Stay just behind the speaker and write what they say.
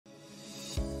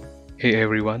Hey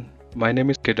everyone, my name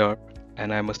is Kedar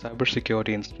and I'm a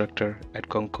cybersecurity instructor at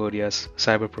Concordia's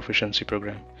Cyber Proficiency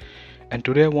program. And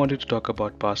today I wanted to talk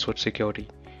about password security,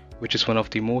 which is one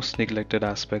of the most neglected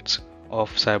aspects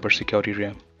of cybersecurity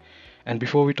realm. And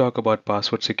before we talk about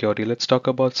password security, let's talk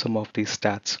about some of these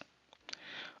stats.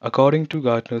 According to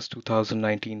Gartner's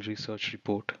 2019 research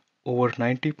report, over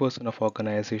 90% of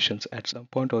organizations at some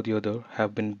point or the other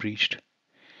have been breached.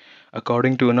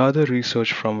 According to another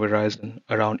research from Verizon,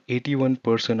 around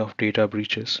 81% of data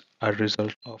breaches are a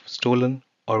result of stolen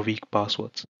or weak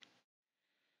passwords.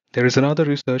 There is another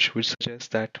research which suggests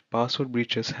that password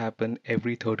breaches happen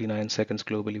every 39 seconds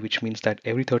globally, which means that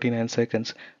every 39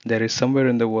 seconds there is somewhere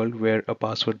in the world where a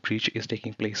password breach is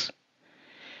taking place.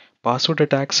 Password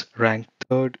attacks rank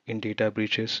third in data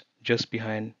breaches, just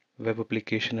behind web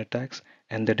application attacks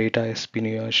and the data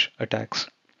espionage attacks.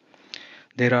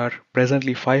 There are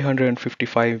presently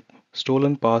 555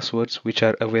 stolen passwords which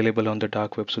are available on the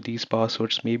dark web. So these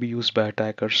passwords may be used by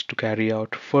attackers to carry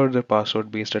out further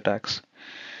password-based attacks.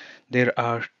 There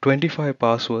are 25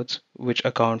 passwords which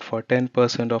account for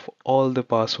 10% of all the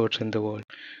passwords in the world.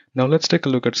 Now let's take a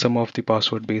look at some of the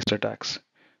password-based attacks.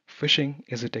 Phishing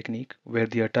is a technique where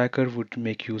the attacker would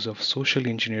make use of social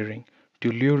engineering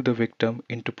to lure the victim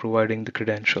into providing the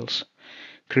credentials.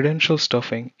 Credential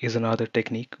stuffing is another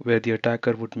technique where the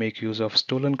attacker would make use of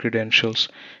stolen credentials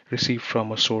received from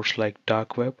a source like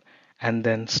dark web and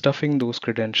then stuffing those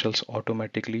credentials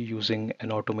automatically using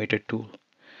an automated tool.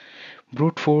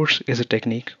 Brute force is a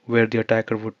technique where the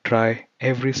attacker would try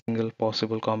every single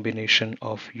possible combination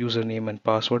of username and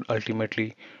password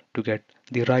ultimately to get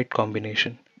the right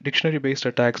combination. Dictionary based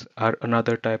attacks are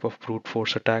another type of brute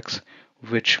force attacks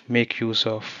which make use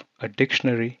of a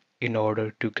dictionary in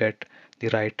order to get the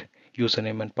right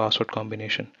username and password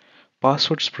combination.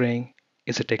 Password spraying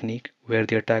is a technique where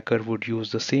the attacker would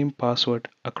use the same password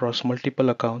across multiple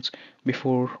accounts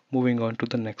before moving on to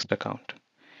the next account.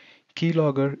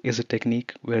 Keylogger is a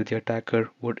technique where the attacker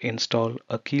would install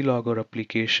a keylogger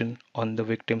application on the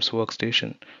victim's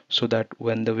workstation so that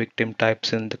when the victim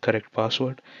types in the correct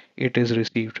password, it is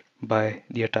received by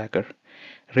the attacker.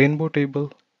 Rainbow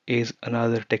table is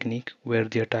another technique where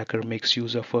the attacker makes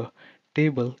use of a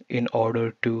table in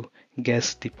order to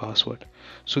guess the password.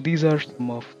 So these are some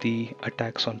of the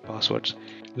attacks on passwords.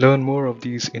 Learn more of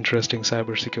these interesting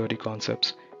cybersecurity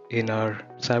concepts in our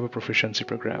cyber proficiency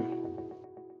program.